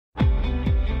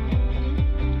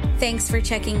Thanks for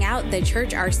checking out the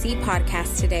Church RC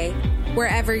podcast today.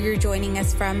 Wherever you're joining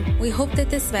us from, we hope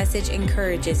that this message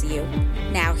encourages you.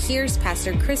 Now, here's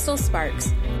Pastor Crystal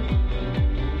Sparks.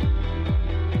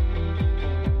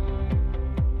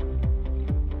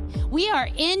 We are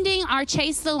ending our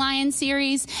Chase the Lion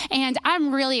series, and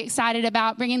I'm really excited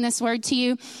about bringing this word to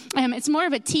you. It's more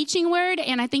of a teaching word,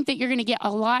 and I think that you're going to get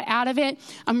a lot out of it.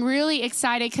 I'm really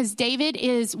excited because David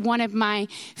is one of my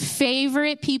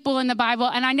favorite people in the Bible,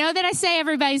 and I know that I say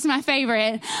everybody's my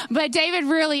favorite, but David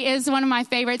really is one of my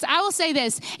favorites. I will say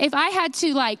this, if I had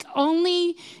to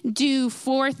only do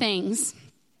 4 things,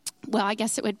 well, I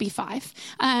guess it would be 5.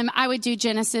 I would do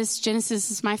Genesis.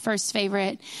 Genesis is my first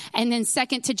favorite. And then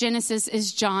second to Genesis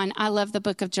is John. I love the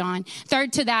book of John.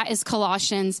 Third to that is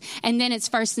Colossians. And then it's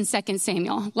 1st and 2nd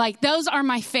Samuel. Those are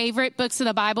my favorite books of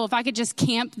the Bible. If I could just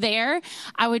camp there,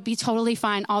 I would be totally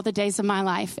fine all the days of my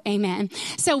life. Amen.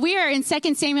 So we are in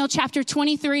 2 Samuel chapter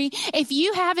 23. If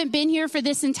you haven't been here for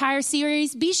this entire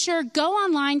series, be sure, go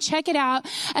online, check it out.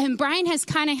 Brian has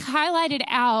kind of highlighted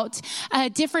out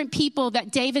different people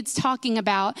that David's talking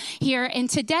about here. And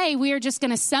today we are just going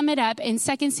to sum it up in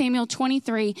 2 Samuel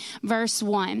 23, verse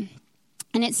 1.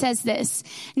 And it says this: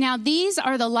 "Now these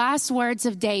are the last words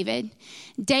of David,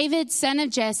 David, son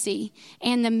of Jesse,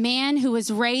 and the man who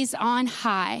was raised on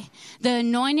high, the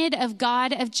anointed of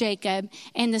God of Jacob,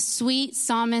 and the sweet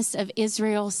psalmist of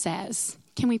Israel says."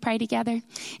 Can we pray together?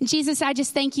 Jesus, I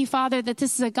just thank you, Father, that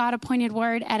this is a God-appointed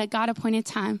word at a God-appointed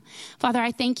time. Father,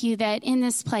 I thank you that in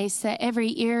this place, that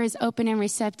every ear is open and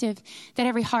receptive, that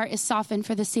every heart is softened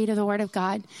for the seed of the word of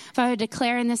God. Father,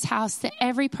 declare in this house that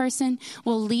every person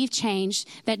will leave changed,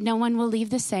 that no one will leave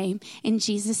the same. In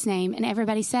Jesus' name. And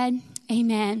everybody said,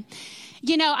 amen.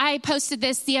 You know, I posted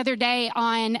this the other day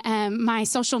on my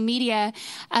social media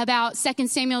about 2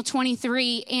 Samuel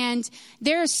 23, and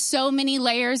there are so many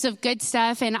layers of good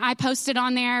stuff, and I posted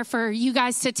on there for you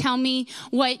guys to tell me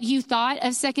what you thought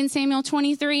of 2 Samuel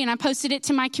 23, and I posted it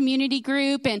to my community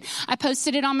group, and I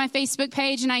posted it on my Facebook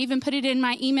page, and I even put it in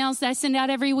my emails that I send out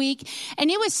every week,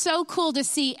 and it was so cool to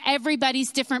see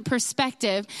everybody's different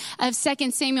perspective of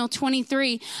 2 Samuel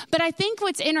 23, but I think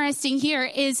what's interesting here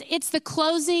is it's the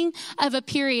closing of a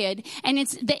period, and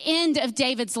it's the end of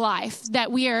David's life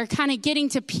that we are kind of getting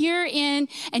to peer in,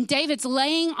 and David's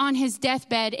laying on his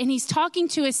deathbed, and he's talking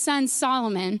to his son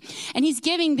Solomon, and he's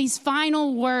giving these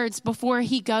final words before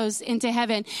he goes into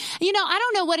heaven. You know, I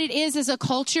don't know what it is as a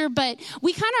culture, but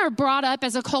we kind of are brought up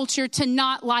as a culture to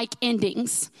not like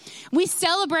endings. We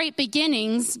celebrate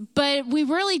beginnings, but we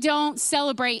really don't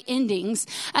celebrate endings.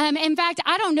 In fact,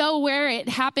 I don't know where it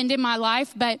happened in my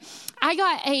life, but I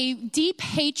got a deep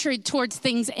hatred towards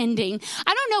things ending.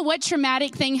 I don't know what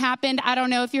traumatic thing happened. I don't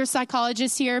know if you're a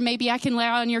psychologist here. Maybe I can lay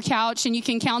on your couch and you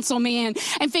can counsel me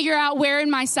and figure out where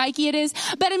in my psyche it is.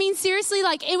 But I mean, seriously,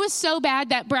 it was so bad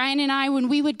that Brian and I, when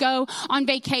we would go on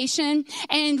vacation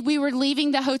and we were leaving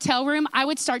the hotel room, I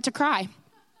would start to cry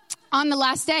on the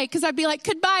last day, because I'd be like,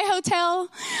 goodbye, hotel.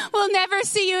 We'll never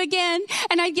see you again.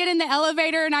 And I'd get in the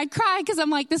elevator and I'd cry because I'm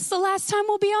like, this is the last time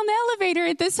we'll be on the elevator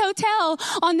at this hotel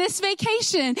on this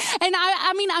vacation. And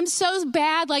I mean, I'm so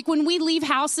bad. When we leave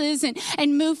houses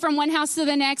and move from one house to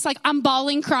the next, I'm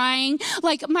bawling, crying.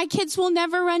 My kids will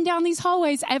never run down these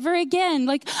hallways ever again.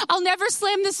 I'll never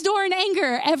slam this door in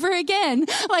anger ever again.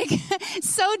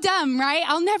 So dumb, right?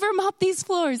 I'll never mop these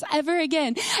floors ever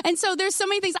again. And so there's so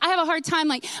many things. I have a hard time.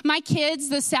 My kids,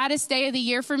 the saddest day of the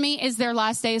year for me is their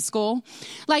last day of school.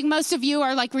 Most of you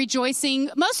are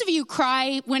rejoicing. Most of you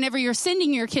cry whenever you're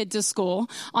sending your kid to school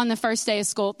on the first day of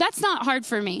school. That's not hard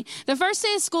for me. The first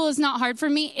day of school is not hard for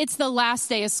me. It's the last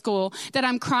day of school that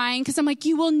I'm crying because I'm like,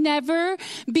 you will never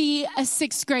be a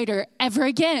 6th grader ever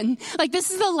again.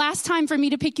 This is the last time for me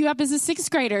to pick you up as a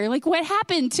 6th grader. What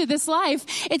happened to this life?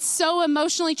 It's so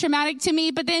emotionally traumatic to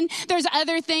me. But then there's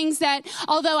other things that,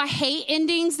 although I hate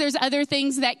endings, there's other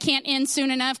things that can't end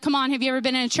soon enough. Come on, have you ever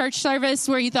been in a church service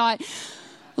where you thought,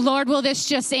 Lord, will this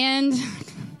just end?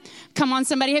 Come on,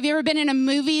 somebody. Have you ever been in a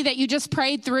movie that you just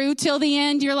prayed through till the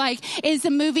end? You're like, is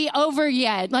the movie over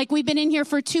yet? We've been in here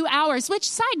for 2 hours. Which,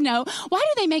 side note, why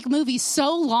do they make movies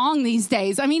so long these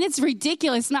days? I mean, it's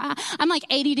ridiculous. I'm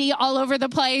ADD all over the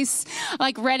place,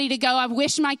 ready to go. I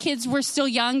wish my kids were still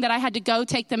young, that I had to go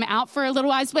take them out for a little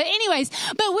while. But anyways,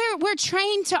 we're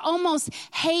trained to almost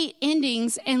hate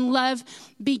endings and love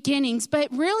beginnings. But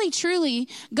really, truly,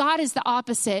 God is the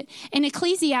opposite. In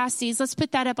Ecclesiastes, let's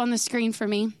put that up on the screen for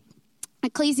me.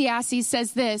 Ecclesiastes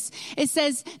says this. It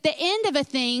says, the end of a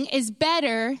thing is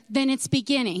better than its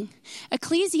beginning.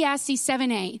 Ecclesiastes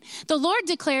 7:8. The Lord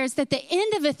declares that the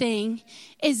end of a thing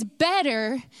is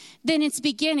better than its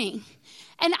beginning.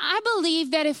 And I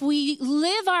believe that if we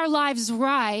live our lives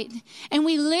right and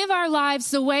we live our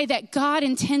lives the way that God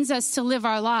intends us to live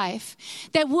our life,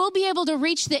 that we'll be able to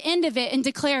reach the end of it and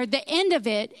declare the end of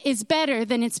it is better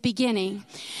than its beginning.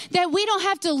 That we don't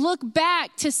have to look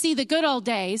back to see the good old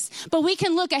days, but we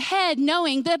can look ahead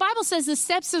knowing the Bible says the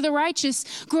steps of the righteous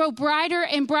grow brighter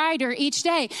and brighter each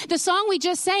day. The song we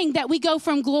just sang, that we go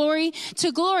from glory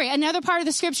to glory. Another part of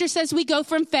the scripture says we go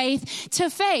from faith to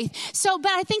faith. So,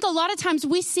 but I think a lot of times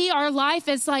we see our life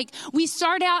as like we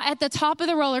start out at the top of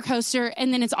the roller coaster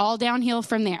and then it's all downhill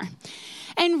from there.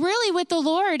 And really with the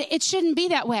Lord, it shouldn't be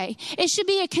that way. It should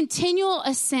be a continual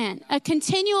ascent, a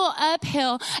continual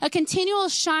uphill, a continual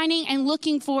shining and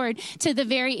looking forward to the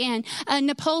very end.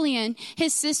 Napoleon,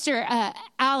 his sister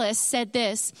Alice said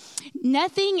this,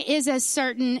 "Nothing is as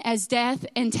certain as death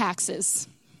and taxes."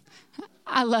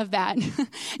 I love that.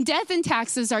 Death and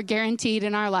taxes are guaranteed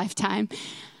in our lifetime.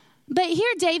 But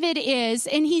here David is,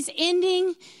 and he's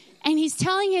ending, and he's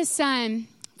telling his son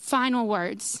final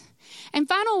words. And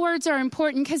final words are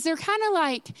important because they're kind of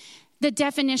like the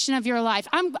definition of your life.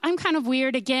 I'm kind of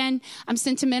weird. Again, I'm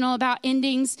sentimental about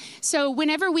endings. So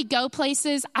whenever we go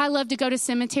places, I love to go to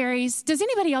cemeteries. Does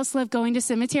anybody else love going to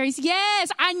cemeteries?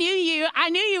 Yes, I knew you. I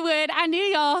knew you would. I knew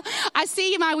y'all. I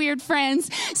see you, my weird friends.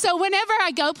 So whenever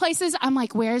I go places, I'm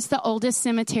like, where's the oldest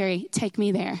cemetery? Take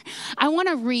me there. I want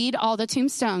to read all the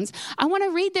tombstones. I want to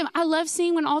read them. I love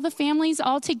seeing when all the families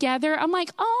all together. I'm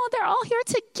like, oh, they're all here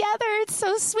together. It's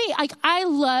so sweet. Like, I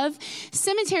love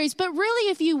cemeteries. But really,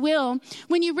 if you will,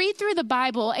 when you read through the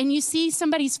Bible and you see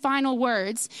somebody's final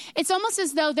words, it's almost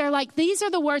as though they're like, these are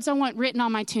the words I want written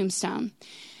on my tombstone.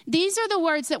 These are the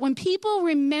words that when people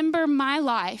remember my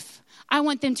life, I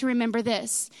want them to remember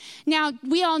this. Now,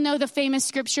 we all know the famous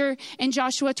scripture in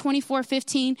Joshua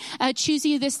 24:15, choose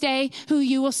you this day who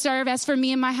you will serve. As for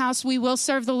me and my house, we will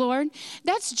serve the Lord.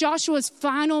 That's Joshua's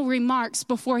final remarks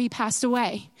before he passed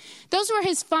away. Those were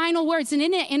his final words. And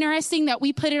isn't it interesting that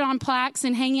we put it on plaques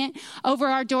and hang it over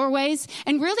our doorways?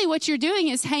 And really what you're doing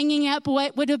is hanging up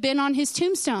what would have been on his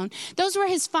tombstone. Those were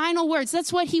his final words.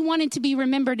 That's what he wanted to be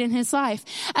remembered in his life.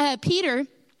 Peter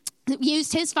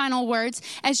used his final words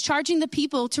as charging the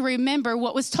people to remember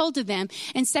what was told to them.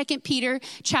 In 2 Peter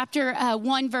chapter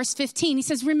 1, verse 15, he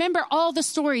says, remember all the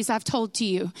stories I've told to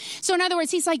you. So in other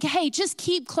words, he's like, hey, just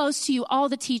keep close to you all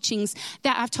the teachings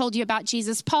that I've told you about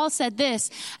Jesus. Paul said this,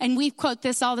 and we quote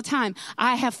this all the time,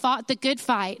 I have fought the good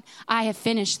fight. I have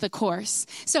finished the course.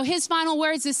 So his final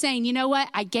words is saying, you know what?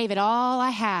 I gave it all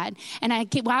I had. And I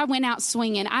went out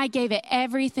swinging. I gave it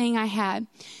everything I had.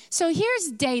 So here's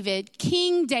David,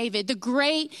 King David, the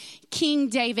great King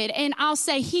David. And I'll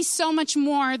say he's so much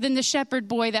more than the shepherd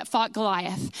boy that fought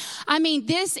Goliath. I mean,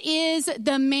 this is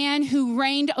the man who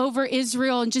reigned over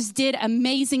Israel and just did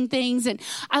amazing things. And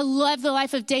I love the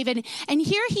life of David. And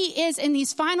here he is in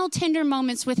these final tender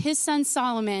moments with his son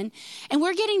Solomon. And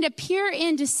we're getting to peer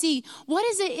in to see what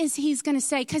is he's going to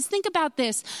say. Because think about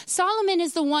this. Solomon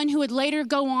is the one who would later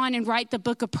go on and write the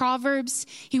book of Proverbs.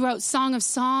 He wrote Song of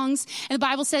Songs. And the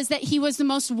Bible says that he was the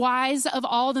most wise of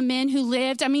all the men who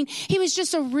lived. I mean, he was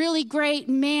just a really great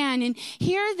man. And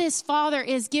here this father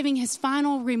is giving his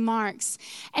final remarks.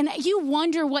 And you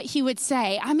wonder what he would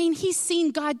say. I mean, he's seen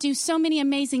God do so many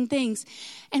amazing things.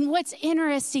 And what's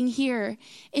interesting here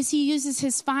is he uses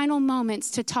his final moments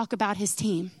to talk about his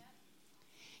team.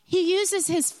 He uses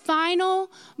his final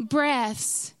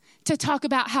breaths to talk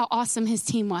about how awesome his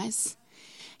team was.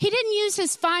 He didn't use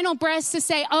his final breaths to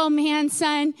say, oh man,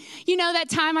 son, you know that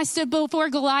time I stood before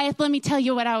Goliath? Let me tell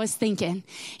you what I was thinking.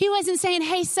 He wasn't saying,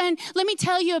 hey son, let me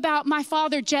tell you about my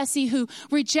father Jesse who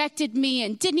rejected me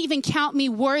and didn't even count me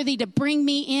worthy to bring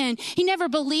me in. He never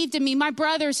believed in me. My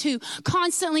brothers who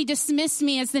constantly dismissed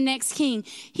me as the next king.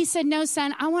 He said, no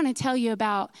son, I want to tell you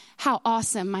about how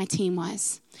awesome my team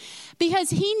was.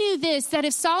 Because he knew this, that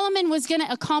if Solomon was going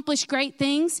to accomplish great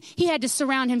things, he had to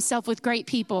surround himself with great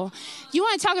people. You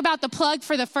want to talk about the plug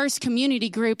for the first community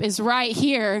group is right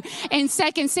here in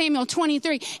 2 Samuel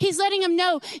 23. He's letting him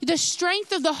know the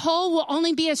strength of the whole will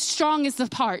only be as strong as the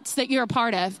parts that you're a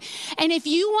part of. And if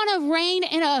you want to reign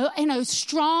in a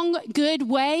strong, good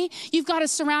way, you've got to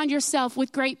surround yourself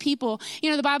with great people. You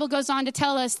know, the Bible goes on to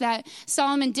tell us that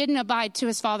Solomon didn't abide to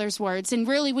his father's words. And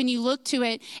really, when you look to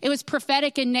it, it was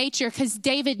prophetic in nature, because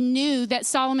David knew that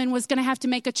Solomon was going to have to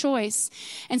make a choice.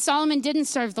 And Solomon didn't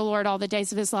serve the Lord all the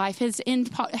days of his life. His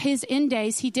end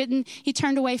days, he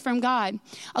turned away from God.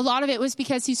 A lot of it was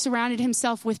because he surrounded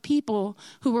himself with people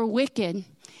who were wicked.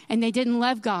 and they didn't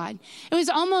love God. It was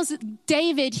almost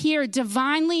David here,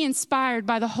 divinely inspired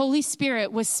by the Holy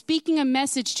Spirit, was speaking a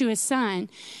message to his son.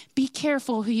 Be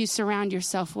careful who you surround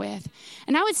yourself with.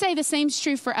 And I would say the same is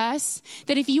true for us,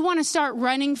 that if you want to start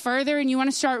running further and you want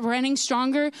to start running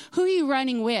stronger, who are you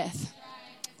running with?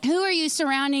 Who are you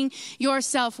surrounding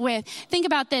yourself with? Think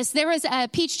about this. There was a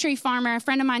peach tree farmer. A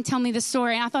friend of mine told me the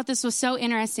story, and I thought this was so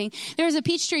interesting. There was a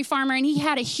peach tree farmer, and he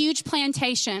had a huge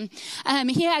plantation.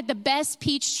 He had the best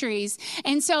peach trees.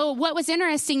 And so what was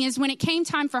interesting is when it came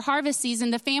time for harvest season,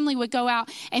 the family would go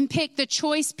out and pick the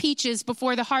choice peaches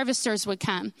before the harvesters would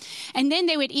come. And then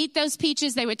they would eat those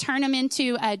peaches. They would turn them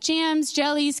into jams,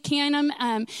 jellies, can them,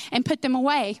 and put them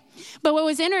away. But what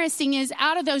was interesting is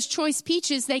out of those choice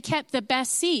peaches, they kept the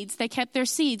best seeds. They kept their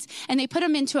seeds and they put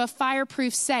them into a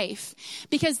fireproof safe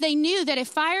because they knew that if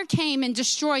fire came and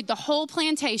destroyed the whole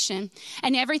plantation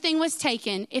and everything was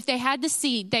taken, if they had the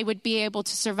seed, they would be able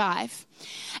to survive.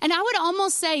 And I would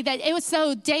almost say that it was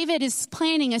so David is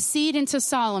planting a seed into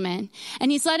Solomon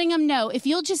and he's letting him know, if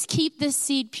you'll just keep this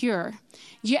seed pure,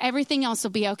 everything else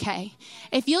will be okay.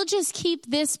 If you'll just keep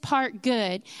this part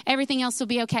good, everything else will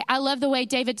be okay. I love the way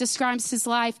David describes his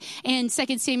life in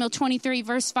 2 Samuel 23,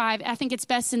 verse 5. I think it's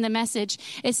best in the Message.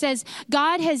 It says,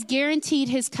 God has guaranteed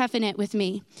his covenant with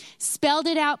me, spelled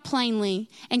it out plainly,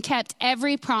 and kept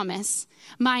every promise,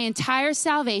 my entire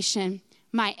salvation,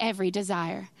 my every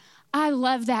desire. I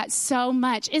love that so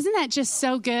much. Isn't that just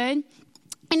so good?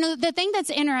 And the thing that's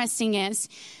interesting is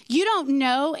you don't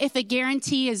know if a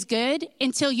guarantee is good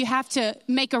until you have to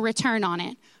make a return on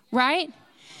it, right?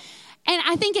 And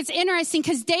I think it's interesting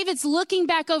because David's looking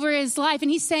back over his life and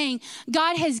he's saying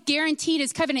God has guaranteed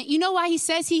his covenant. You know why he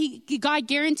says God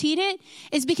guaranteed it?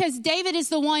 Is because David is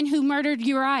the one who murdered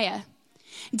Uriah.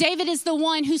 David is the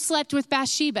one who slept with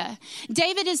Bathsheba.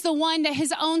 David is the one that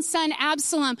his own son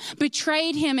Absalom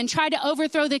betrayed him and tried to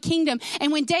overthrow the kingdom.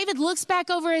 And when David looks back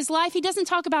over his life, he doesn't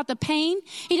talk about the pain.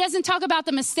 He doesn't talk about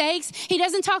the mistakes. He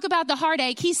doesn't talk about the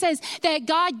heartache. He says that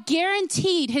God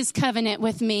guaranteed his covenant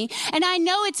with me. And I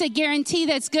know it's a guarantee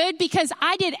that's good because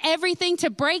I did everything to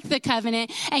break the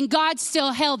covenant and God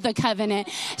still held the covenant.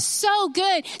 So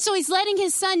good. So he's letting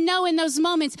his son know in those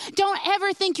moments, don't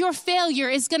ever think your failure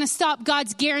is going to stop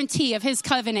God's guarantee of his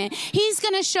covenant. He's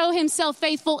going to show himself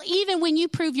faithful even when you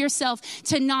prove yourself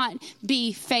to not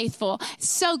be faithful.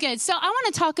 So good. So I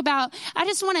want to talk about, I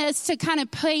just want us to kind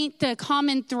of paint the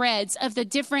common threads of the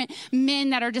different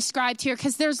men that are described here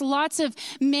because there's lots of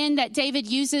men that David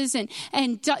uses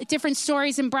and different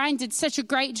stories, and Brian did such a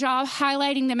great job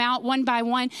highlighting them out one by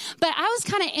one. But I was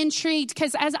kind of intrigued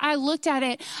because as I looked at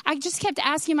it, I just kept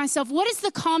asking myself, what is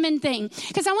the common thing?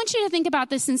 Because I want you to think about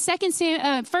this in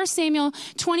 1 Samuel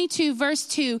 22 verse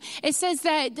 2, it says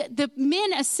that the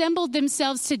men assembled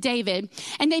themselves to David,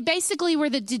 and they basically were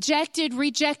the dejected,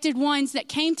 rejected ones that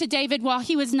came to David while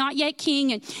he was not yet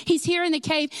king, and he's here in the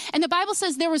cave, and the Bible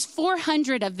says there was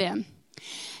 400 of them.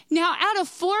 Now, out of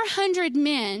 400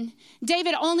 men,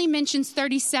 David only mentions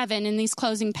 37 in these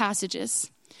closing passages.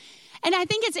 And I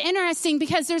think it's interesting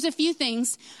because there's a few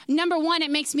things. Number one, it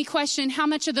makes me question how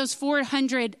much of those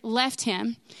 400 left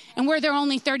him, and were there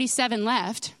only 37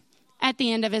 left at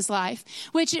the end of his life,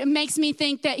 which makes me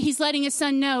think that he's letting his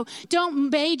son know,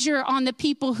 don't major on the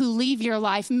people who leave your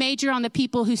life, major on the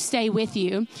people who stay with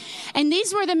you. And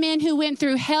these were the men who went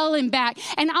through hell and back.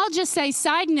 And I'll just say,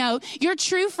 side note, your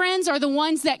true friends are the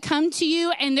ones that come to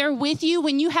you and they're with you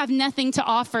when you have nothing to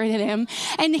offer to them.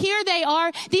 And here they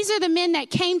are. These are the men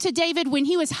that came to David when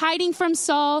he was hiding from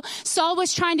Saul. Saul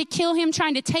was trying to kill him,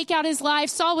 trying to take out his life.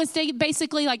 Saul was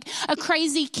basically like a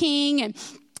crazy king,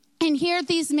 and here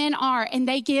these men are, and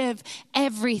they give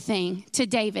everything to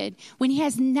David when he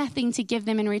has nothing to give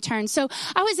them in return. So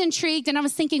I was intrigued, and I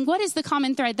was thinking, what is the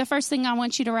common thread? The first thing I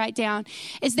want you to write down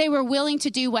is they were willing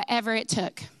to do whatever it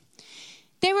took.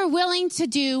 They were willing to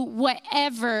do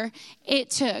whatever it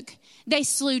took. They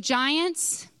slew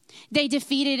giants. They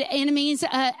defeated enemies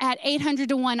at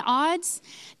 800-1 odds.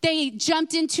 They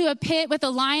jumped into a pit with a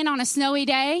lion on a snowy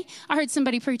day. I heard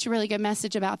somebody preach a really good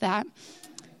message about that.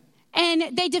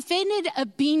 And they defended a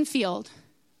bean field.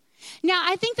 Now,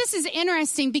 I think this is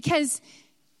interesting because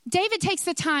David takes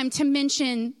the time to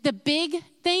mention the big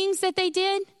things that they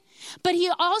did, but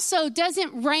he also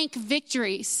doesn't rank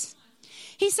victories.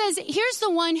 He says, here's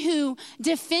the one who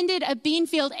defended a bean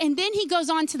field. And then he goes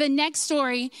on to the next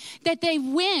story that they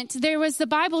went. There was, the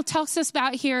Bible talks us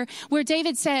about here where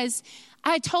David says,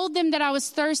 I told them that I was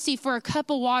thirsty for a cup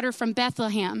of water from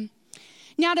Bethlehem.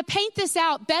 Now, to paint this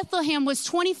out, Bethlehem was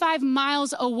 25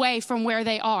 miles away from where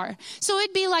they are. So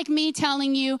it'd be like me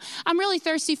telling you, I'm really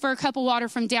thirsty for a cup of water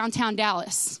from downtown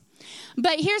Dallas.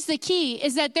 But here's the key,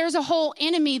 is that there's a whole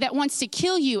enemy that wants to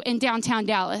kill you in downtown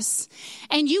Dallas.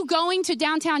 And you going to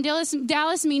downtown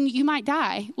Dallas mean you might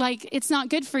die. Like, it's not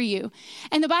good for you.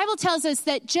 And the Bible tells us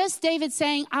that just David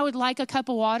saying, I would like a cup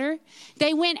of water,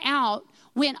 they went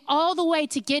all the way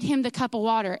to get him the cup of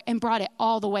water and brought it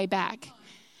all the way back.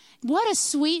 What a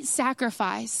sweet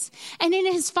sacrifice. And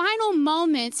in his final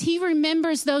moments, he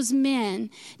remembers those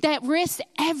men that risked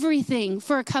everything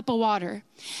for a cup of water.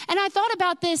 And I thought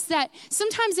about this, that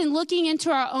sometimes in looking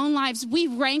into our own lives, we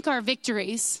rank our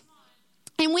victories.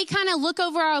 And we kind of look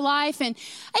over our life, and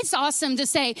it's awesome to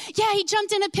say, yeah, he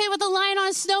jumped in a pit with a lion on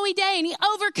a snowy day, and he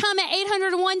overcome at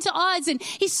 800-1 to odds, and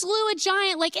he slew a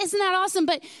giant. Like, isn't that awesome?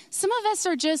 But some of us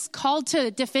are just called to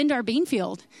defend our bean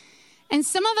field. And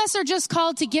some of us are just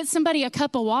called to get somebody a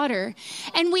cup of water.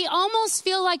 And we almost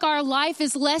feel like our life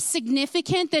is less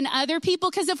significant than other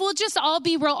people. Because if we'll just all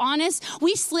be real honest,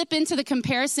 we slip into the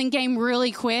comparison game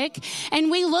really quick. And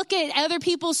we look at other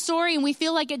people's story and we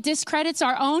feel like it discredits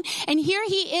our own. And here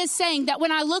he is saying that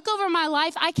when I look over my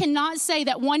life, I cannot say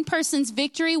that one person's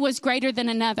victory was greater than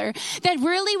another. That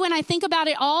really, when I think about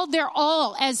it all, they're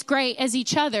all as great as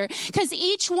each other. Because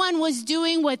each one was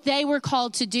doing what they were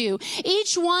called to do.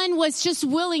 Each one was just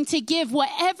willing to give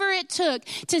whatever it took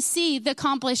to see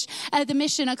the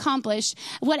mission accomplished.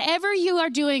 Whatever you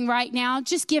are doing right now,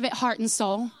 just give it heart and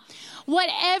soul.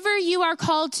 Whatever you are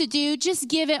called to do, just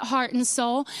give it heart and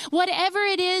soul. Whatever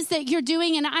it is that you're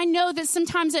doing, and I know that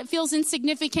sometimes it feels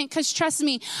insignificant, because trust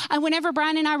me, whenever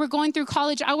Brian and I were going through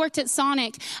college, I worked at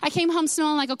Sonic. I came home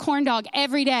smelling like a corn dog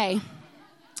every day.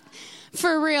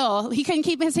 For real. He couldn't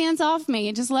keep his hands off me.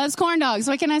 He just loves corn dogs.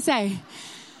 What can I say?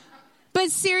 But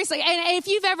seriously, and if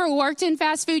you've ever worked in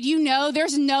fast food, you know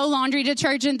there's no laundry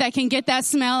detergent that can get that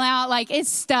smell out. Like, it's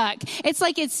stuck. It's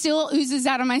like it still oozes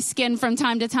out of my skin from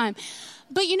time to time.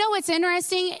 But you know what's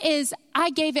interesting is I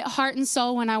gave it heart and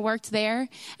soul when I worked there.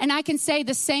 And I can say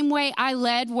the same way I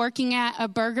led working at a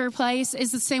burger place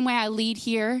is the same way I lead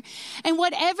here. And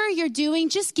whatever you're doing,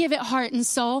 just give it heart and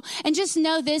soul. And just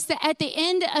know this, that at the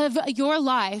end of your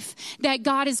life, that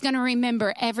God is going to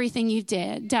remember everything you've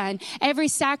done, every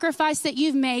sacrifice that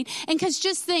you've made. And because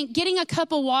just think, getting a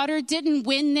cup of water didn't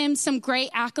win them some great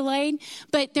accolade,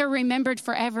 but they're remembered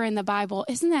forever in the Bible.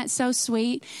 Isn't that so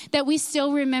sweet that we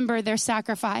still remember their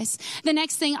sacrifice? The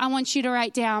next thing I want you to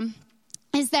write down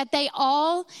is that they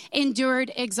all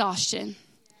endured exhaustion.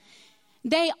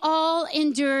 They all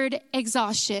endured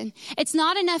exhaustion. It's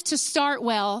not enough to start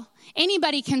well.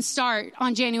 Anybody can start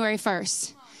on January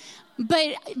 1st.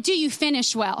 But do you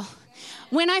finish well?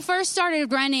 When I first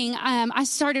started running, I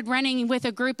started running with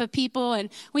a group of people, and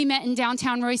we met in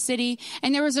downtown Roy City,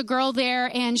 and there was a girl there,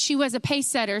 and she was a pace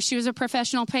setter. She was a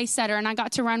professional pace setter, and I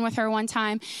got to run with her one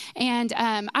time, and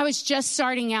I was just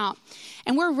starting out.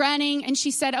 And we're running, and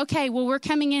she said, okay, well, we're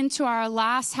coming into our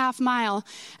last half mile.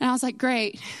 And I was like,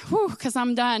 great, because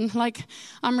I'm done. Like,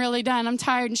 I'm really done. I'm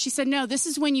tired. And she said, no, this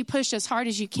is when you push as hard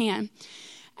as you can.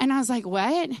 And I was like,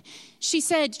 what? She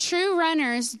said, true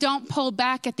runners don't pull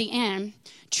back at the end.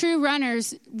 True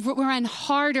runners run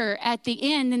harder at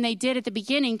the end than they did at the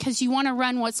beginning, because you want to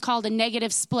run what's called a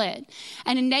negative split.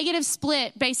 And a negative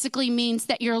split basically means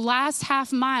that your last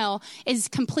half mile is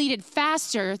completed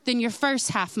faster than your first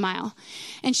half mile.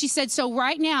 And she said, so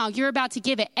right now you're about to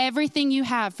give it everything you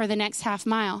have for the next half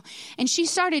mile. And she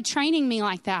started training me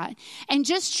like that. And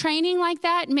just training like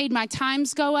that made my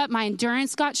times go up. My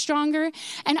endurance got stronger.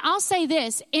 And I'll say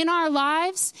this, in our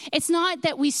lives, it's not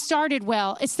that we started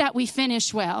well, it's that we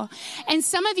finished well. And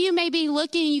some of you may be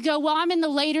looking and you go, well, I'm in the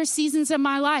later seasons of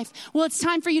my life. Well, it's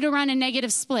time for you to run a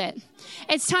negative split.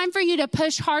 It's time for you to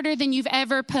push harder than you've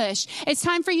ever pushed. It's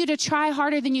time for you to try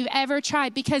harder than you've ever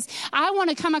tried, because I want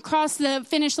to come across the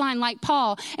finish line like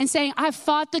Paul and saying, I've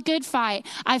fought the good fight.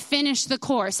 I finished the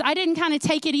course. I didn't kind of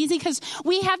take it easy, because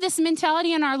we have this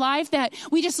mentality in our life that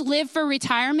we just live for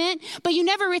retirement, but you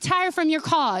never retire from your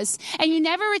cause and you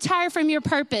never retire from your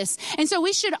purpose. And so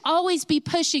we should always be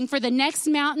pushing for the next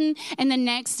mountain and the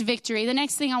next victory. The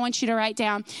next thing I want you to write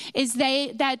down is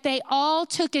that they all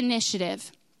took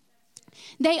initiative.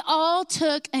 They all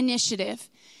took initiative.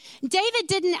 David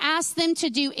didn't ask them to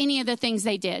do any of the things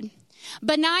they did.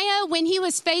 Benaiah, when he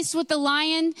was faced with the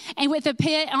lion and with a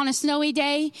pit on a snowy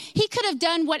day, he could have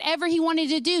done whatever he wanted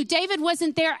to do. David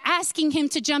wasn't there asking him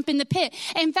to jump in the pit.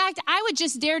 In fact, I would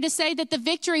just dare to say that the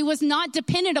victory was not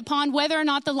dependent upon whether or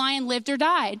not the lion lived or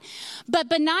died. But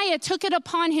Benaiah took it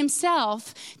upon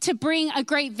himself to bring a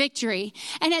great victory.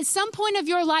 And at some point of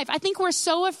your life, I think we're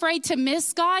so afraid to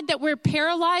miss God that we're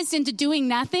paralyzed into doing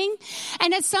nothing.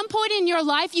 And at some point in your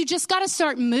life, you just got to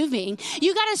start moving.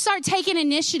 You got to start taking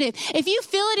initiative. If you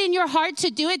feel it in your heart to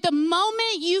do it, the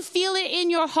moment you feel it in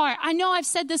your heart, I know I've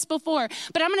said this before,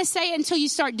 but I'm going to say it until you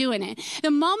start doing it.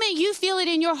 The moment you feel it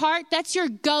in your heart, that's your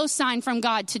go sign from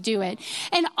God to do it.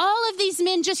 And all of these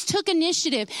men just took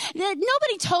initiative.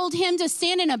 Nobody told him to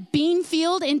stand in a bean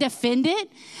field and defend it.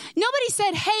 Nobody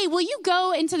said, hey, will you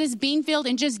go into this bean field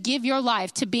and just give your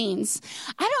life to beans?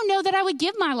 I don't know that I would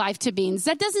give my life to beans.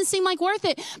 That doesn't seem like worth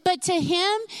it. But to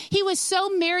him, he was so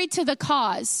married to the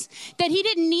cause that he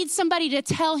didn't need somebody to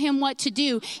tell him what to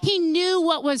do. He knew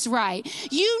what was right.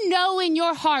 You know in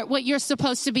your heart what you're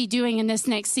supposed to be doing in this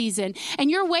next season.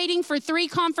 And you're waiting for 3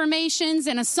 confirmations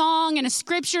and a song and a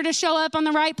scripture to show up on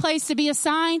the right place to be a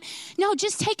sign. No,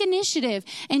 just take initiative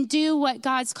and do what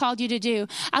God's called you to do.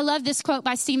 I love this quote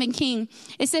by Stephen King.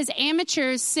 It says,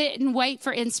 amateurs sit and wait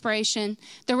for inspiration.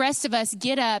 The rest of us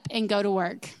get up and go to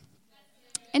work.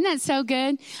 Isn't that so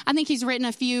good? I think he's written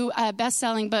a few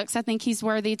best-selling books. I think he's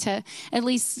worthy to at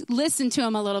least listen to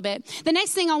him a little bit. The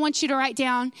next thing I want you to write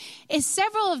down is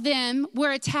several of them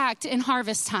were attacked in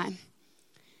harvest time.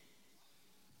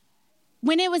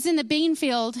 When it was in the bean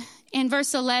field, in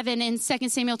verse 11 in 2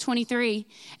 Samuel 23,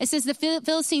 it says the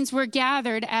Philistines were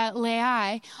gathered at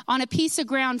Lai on a piece of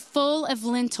ground full of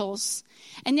lentils.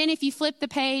 And then if you flip the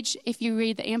page, if you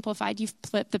read the Amplified, you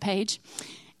flip the page.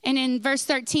 And in verse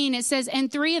 13, it says,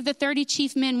 and 3 of the 30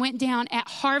 chief men went down at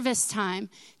harvest time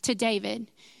to David.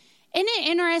 Isn't it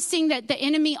interesting that the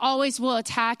enemy always will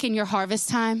attack in your harvest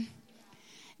time?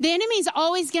 The enemy's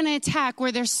always going to attack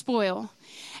where there's spoil.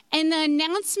 And the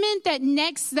announcement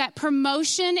that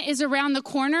promotion is around the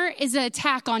corner is an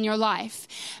attack on your life.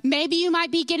 Maybe you might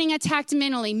be getting attacked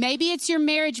mentally. Maybe it's your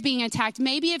marriage being attacked.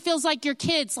 Maybe it feels like your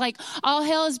kids, like all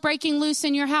hell is breaking loose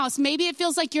in your house. Maybe it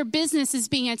feels like your business is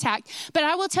being attacked. But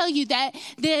I will tell you that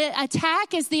the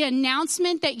attack is the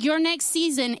announcement that your next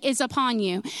season is upon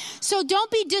you. So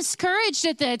don't be discouraged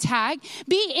at the attack.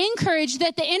 Be encouraged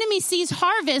that the enemy sees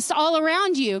harvest all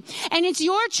around you. And it's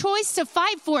your choice to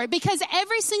fight for it, because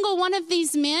every single one of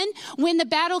these men, when the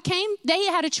battle came, they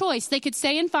had a choice. They could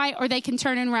stay and fight, or they can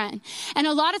turn and run. And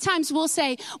a lot of times we'll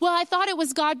say, well, I thought it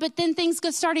was God, but then things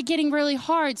started getting really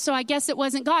hard, so I guess it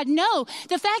wasn't God. No,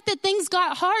 the fact that things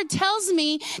got hard tells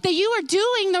me that you are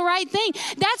doing the right thing.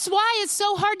 That's why it's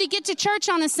so hard to get to church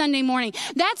on a Sunday morning.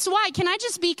 That's why, can I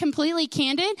just be completely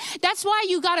candid? That's why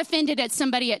you got offended at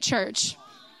somebody at church.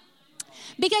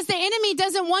 Because the enemy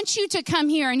doesn't want you to come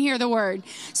here and hear the word.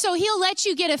 So he'll let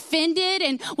you get offended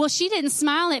and, well, she didn't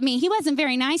smile at me. He wasn't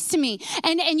very nice to me.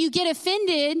 And you get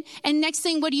offended, and next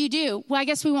thing, what do? Well, I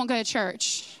guess we won't go to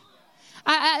church.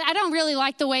 I don't really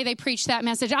like the way they preached that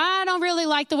message. I don't really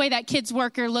like the way that kids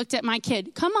worker looked at my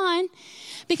kid. Come on.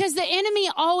 Because the enemy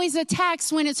always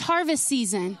attacks when it's harvest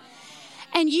season.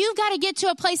 And you've got to get to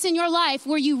a place in your life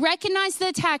where you recognize the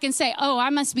attack and say, oh, I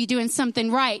must be doing something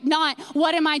right. Not,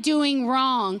 what am I doing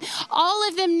wrong? All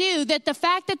of them knew that the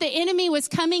fact that the enemy was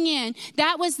coming in,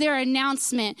 that was their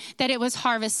announcement that it was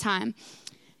harvest time.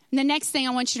 And the next thing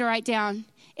I want you to write down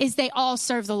is they all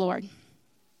serve the Lord.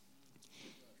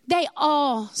 They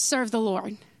all serve the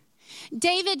Lord.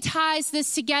 David ties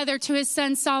this together to his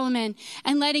son Solomon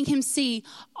and letting him see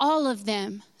all of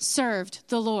them served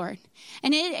the Lord.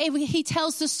 And he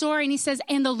tells the story and he says,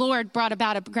 and the Lord brought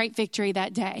about a great victory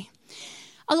that day.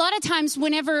 A lot of times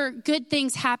whenever good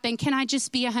things happen, can I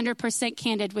just be 100%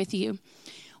 candid with you?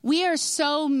 We are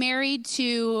so married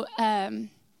to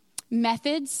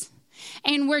methods,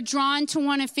 and we're drawn to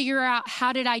want to figure out,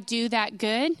 how did I do that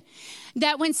good?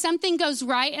 That when something goes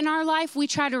right in our life, we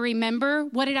try to remember,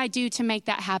 what did I do to make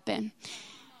that happen?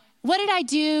 What did I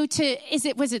do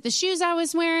was it the shoes I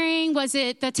was wearing? Was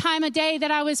it the time of day that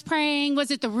I was praying?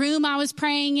 Was it the room I was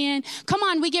praying in? Come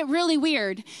on, we get really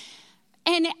weird.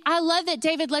 And I love that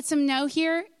David lets him know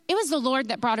here, it was the Lord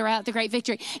that brought her out the great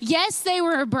victory. Yes, they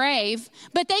were brave,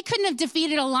 but they couldn't have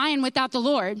defeated a lion without the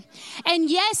Lord. And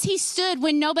yes, he stood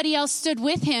when nobody else stood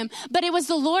with him, but it was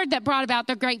the Lord that brought about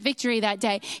the great victory that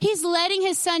day. He's letting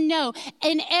his son know,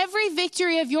 in every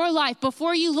victory of your life,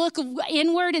 before you look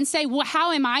inward and say, well,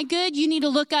 how am I good? You need to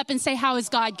look up and say, how is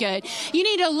God good? You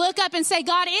need to look up and say,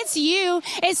 God, it's you.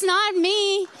 It's not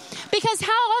me. Because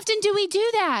how often do we do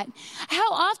that?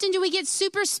 How often do we get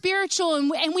super spiritual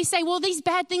and we say, well, these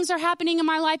bad things are happening in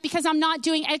my life because I'm not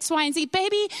doing X, Y, and Z.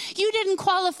 Baby, you didn't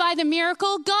qualify the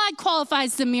miracle. God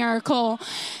qualifies the miracle.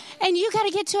 And you got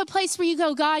to get to a place where you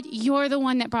go, God, you're the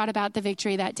one that brought about the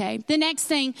victory that day. The next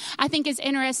thing I think is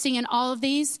interesting in all of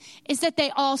these is that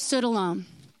they all stood alone.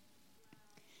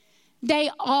 They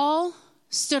all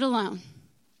stood alone.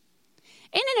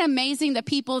 Isn't it amazing the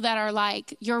people that are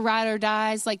like your ride or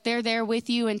dies, like they're there with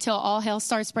you until all hell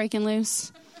starts breaking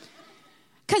loose?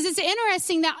 Because it's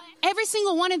interesting that every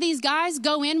single one of these guys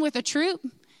go in with a troop,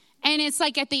 and it's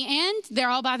like at the end, they're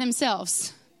all by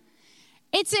themselves.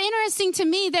 It's interesting to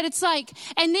me that it's like,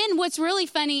 and then what's really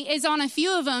funny is on a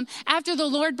few of them, after the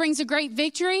Lord brings a great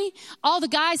victory, all the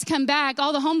guys come back,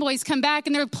 all the homeboys come back,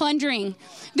 and they're plundering.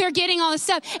 They're getting all this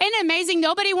stuff. Isn't it amazing?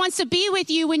 Nobody wants to be with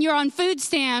you when you're on food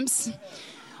stamps.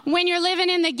 When you're living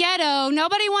in the ghetto,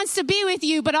 nobody wants to be with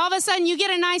you, but all of a sudden you get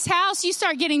a nice house, you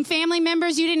start getting family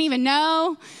members you didn't even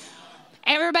know.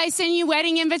 Everybody sending you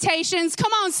wedding invitations.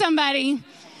 Come on, somebody.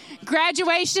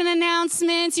 Graduation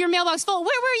announcements, your mailbox full. Where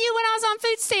were you when I was on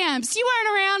food stamps? You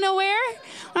weren't around nowhere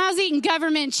when I was eating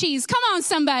government cheese. Come on,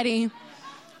 somebody.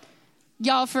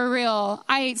 Y'all, for real,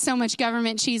 I ate so much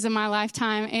government cheese in my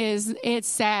lifetime. It's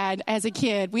sad. As a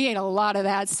kid, we ate a lot of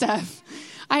that stuff.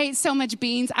 I ate so much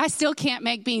beans. I still can't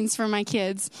make beans for my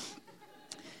kids.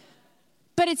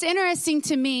 But it's interesting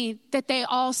to me that they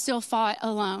all still fought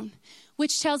alone,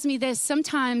 which tells me this: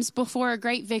 sometimes before a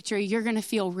great victory, you're going to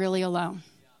feel really alone.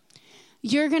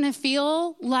 You're going to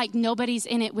feel like nobody's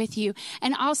in it with you.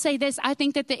 And I'll say this, I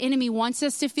think that the enemy wants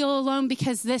us to feel alone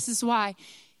because this is why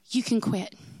you can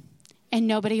quit and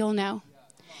nobody will know.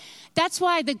 That's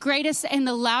why the greatest and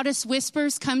the loudest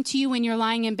whispers come to you when you're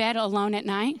lying in bed alone at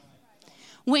night.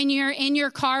 When you're in your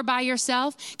car by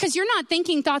yourself, because you're not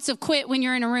thinking thoughts of quit when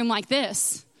you're in a room like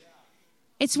this.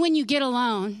 It's when you get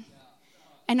alone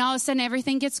and all of a sudden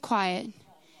everything gets quiet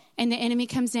and the enemy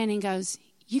comes in and goes,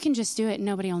 you can just do it and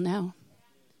nobody will know.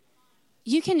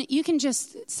 You can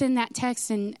just send that text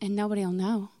and nobody will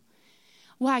know.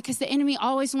 Why? Because the enemy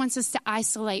always wants us to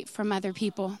isolate from other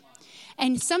people.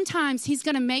 And sometimes he's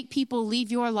going to make people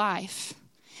leave your life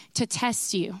to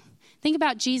test you. Think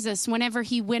about Jesus. Whenever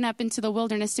he went up into the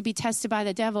wilderness to be tested by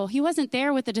the devil, he wasn't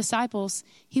there with the disciples.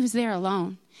 He was there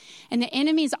alone. And the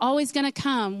enemy is always going to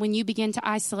come when you begin to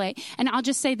isolate. And I'll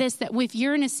just say this, that if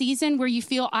you're in a season where you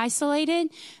feel isolated,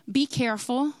 be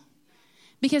careful.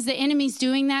 Because the enemy's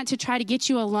doing that to try to get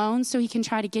you alone so he can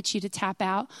try to get you to tap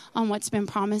out on what's been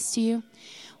promised to you.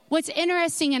 What's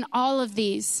interesting in all of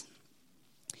these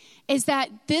is that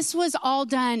this was all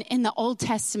done in the Old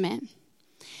Testament.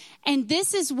 And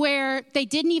this is where they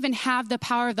didn't even have the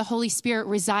power of the Holy Spirit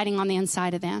residing on the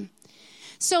inside of them.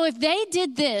 So if they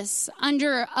did this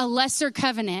under a lesser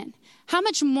covenant, how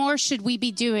much more should we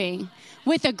be doing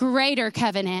with a greater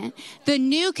covenant, the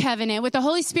new covenant with the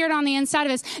Holy Spirit on the inside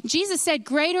of us? Jesus said,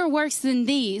 greater works than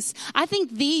these. I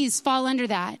think these fall under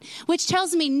that, which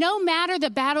tells me no matter the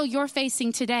battle you're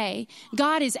facing today,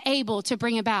 God is able to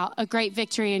bring about a great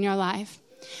victory in your life.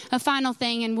 A final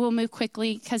thing, and we'll move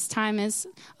quickly because time is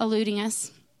eluding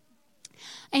us.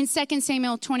 In 2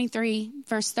 Samuel 23,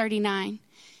 verse 39,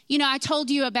 I told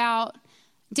you about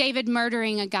David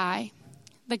murdering a guy.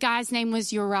 The guy's name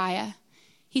was Uriah.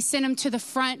 He sent him to the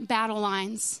front battle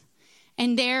lines,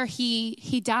 and there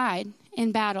he died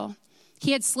in battle.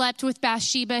 He had slept with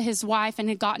Bathsheba, his wife, and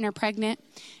had gotten her pregnant.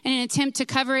 In an attempt to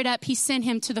cover it up, he sent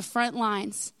him to the front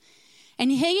lines.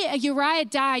 And Uriah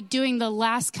died doing the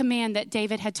last command that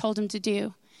David had told him to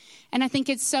do. And I think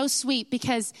it's so sweet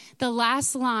because the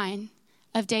last line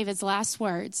of David's last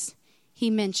words, he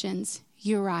mentions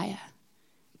Uriah,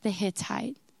 the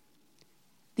Hittite.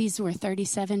 These were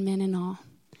 37 men in all.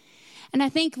 And I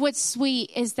think what's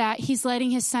sweet is that he's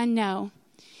letting his son know,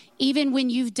 even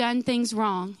when you've done things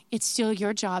wrong, it's still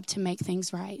your job to make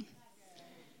things right.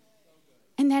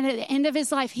 And then at the end of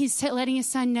his life, he's letting his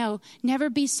son know, never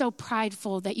be so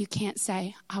prideful that you can't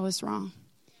say, I was wrong.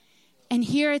 And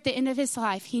here at the end of his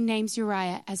life, he names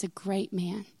Uriah as a great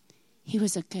man. He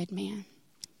was a good man.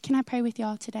 Can I pray with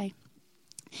y'all today?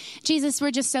 Jesus, we're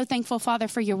just so thankful, Father,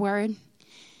 for your word.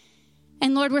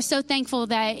 And Lord, we're so thankful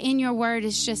that in your word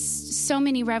is just so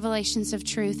many revelations of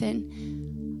truth.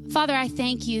 And Father, I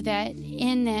thank you that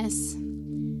in this,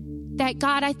 that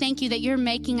God, I thank you that you're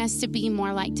making us to be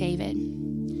more like David.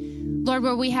 Lord,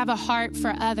 where we have a heart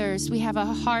for others, we have a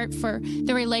heart for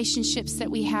the relationships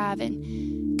that we have.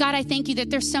 And God, I thank you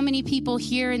that there's so many people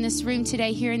here in this room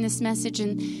today, hearing this message,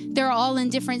 and they're all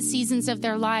in different seasons of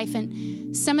their life.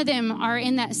 And some of them are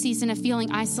in that season of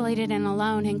feeling isolated and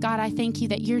alone. And God, I thank you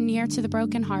that you're near to the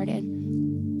brokenhearted.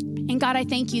 And God, I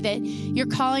thank you that you're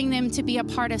calling them to be a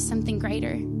part of something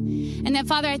greater. And that,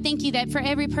 Father, I thank you that for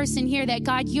every person here, that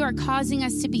God, you are causing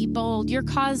us to be bold. You're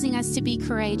causing us to be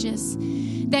courageous.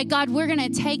 That, God, we're going to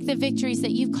take the victories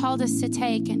that you've called us to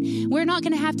take. And we're not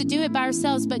going to have to do it by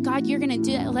ourselves, but God, you're going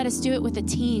to let us do it with a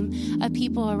team of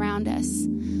people around us.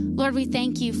 Lord, we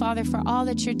thank you, Father, for all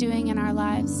that you're doing in our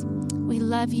lives. We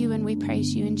love you and we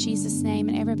praise you in Jesus' name.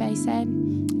 And everybody said,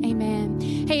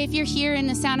 amen. Hey, if you're here in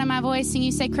the sound of my voice and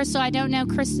you say, Crystal, I don't know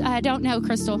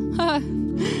Crystal.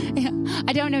 I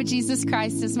I don't know Jesus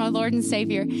Christ as my Lord and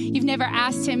Savior. You've never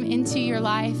asked him into your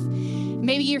life.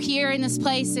 Maybe you're here in this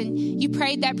place and you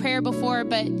prayed that prayer before,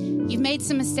 but you've made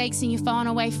some mistakes and you've fallen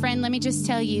away. Friend, let me just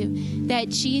tell you that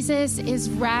Jesus is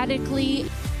radically...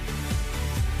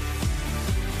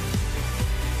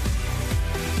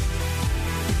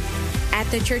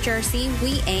 At the Church RC,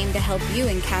 we aim to help you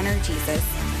encounter Jesus.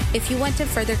 If you want to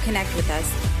further connect with us,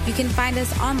 you can find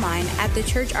us online at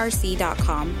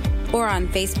thechurchrc.com or on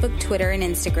Facebook, Twitter, and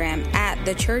Instagram at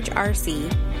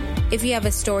thechurchrc. If you have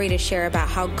a story to share about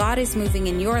how God is moving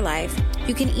in your life,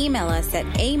 you can email us at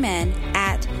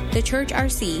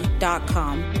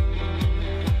amen@thechurchrc.com.